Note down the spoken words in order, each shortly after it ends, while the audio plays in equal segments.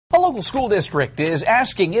local school district is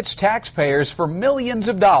asking its taxpayers for millions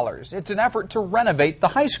of dollars. It's an effort to renovate the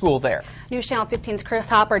high school there. News Channel 15's Chris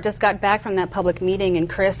Hopper just got back from that public meeting. And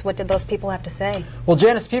Chris, what did those people have to say? Well,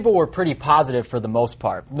 Janice, people were pretty positive for the most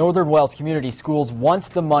part. Northern Wales Community Schools wants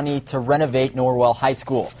the money to renovate Norwell High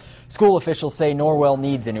School. School officials say Norwell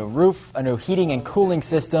needs a new roof, a new heating and cooling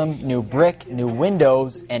system, new brick, new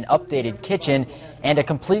windows, an updated kitchen, and a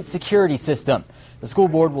complete security system. The school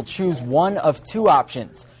board will choose one of two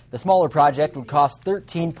options. The smaller project would cost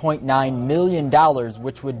 $13.9 million,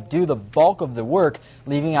 which would do the bulk of the work,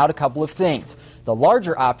 leaving out a couple of things. The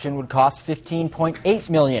larger option would cost $15.8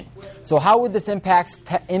 million. So how would this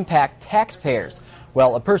impact taxpayers?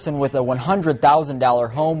 Well, a person with a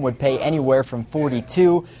 $100,000 home would pay anywhere from $42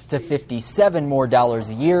 to $57 more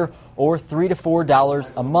a year, or $3 to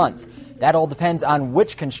 $4 a month. That all depends on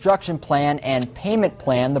which construction plan and payment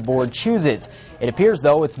plan the board chooses. It appears,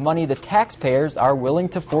 though, it's money the taxpayers are willing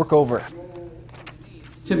to fork over.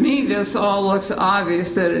 To me, this all looks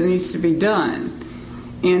obvious that it needs to be done.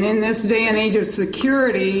 And in this day and age of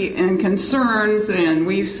security and concerns, and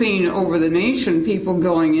we've seen over the nation people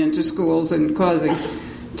going into schools and causing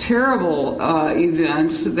terrible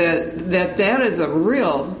events, that is a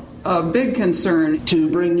real big concern. To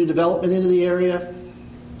bring new development into the area,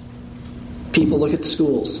 people look at the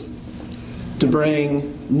schools. To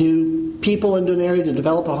bring new people into an area to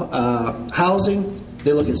develop housing,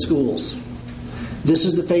 they look at schools. This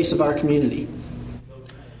is the face of our community.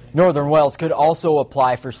 Northern Wales could also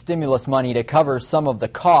apply for stimulus money to cover some of the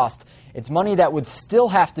cost. It's money that would still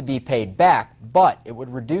have to be paid back, but it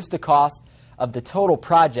would reduce the cost of the total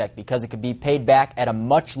project because it could be paid back at a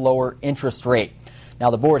much lower interest rate. Now,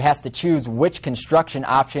 the board has to choose which construction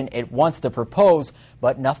option it wants to propose,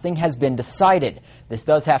 but nothing has been decided. This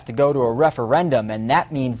does have to go to a referendum, and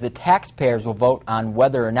that means the taxpayers will vote on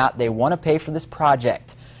whether or not they want to pay for this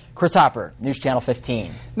project. Chris Hopper, News Channel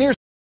 15.